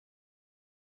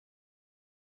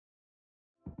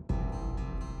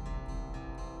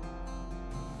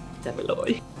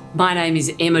Dabeloy. My name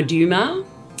is Emma Dumas,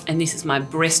 and this is my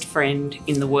best friend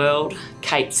in the world,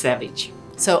 Kate Savage.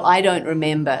 So I don't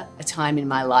remember a time in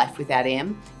my life without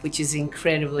Em, which is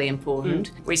incredibly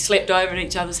important. We slept over at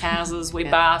each other's houses, we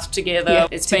bathed together. Yeah,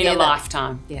 it's been a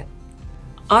lifetime. Yeah.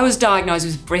 I was diagnosed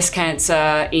with breast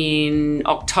cancer in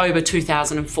October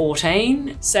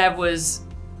 2014. Sav was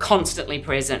constantly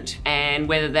present, and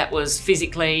whether that was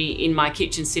physically in my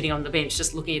kitchen sitting on the bench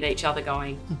just looking at each other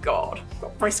going, God, I've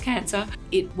got breast cancer.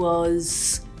 It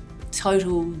was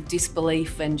total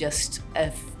disbelief and just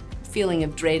a feeling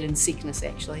of dread and sickness,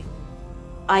 actually.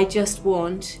 I just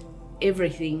want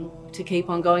everything to keep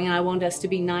on going, and I want us to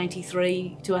be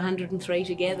 93 to 103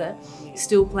 together,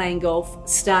 still playing golf,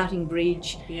 starting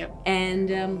bridge, and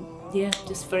yeah,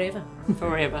 just forever.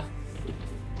 Forever.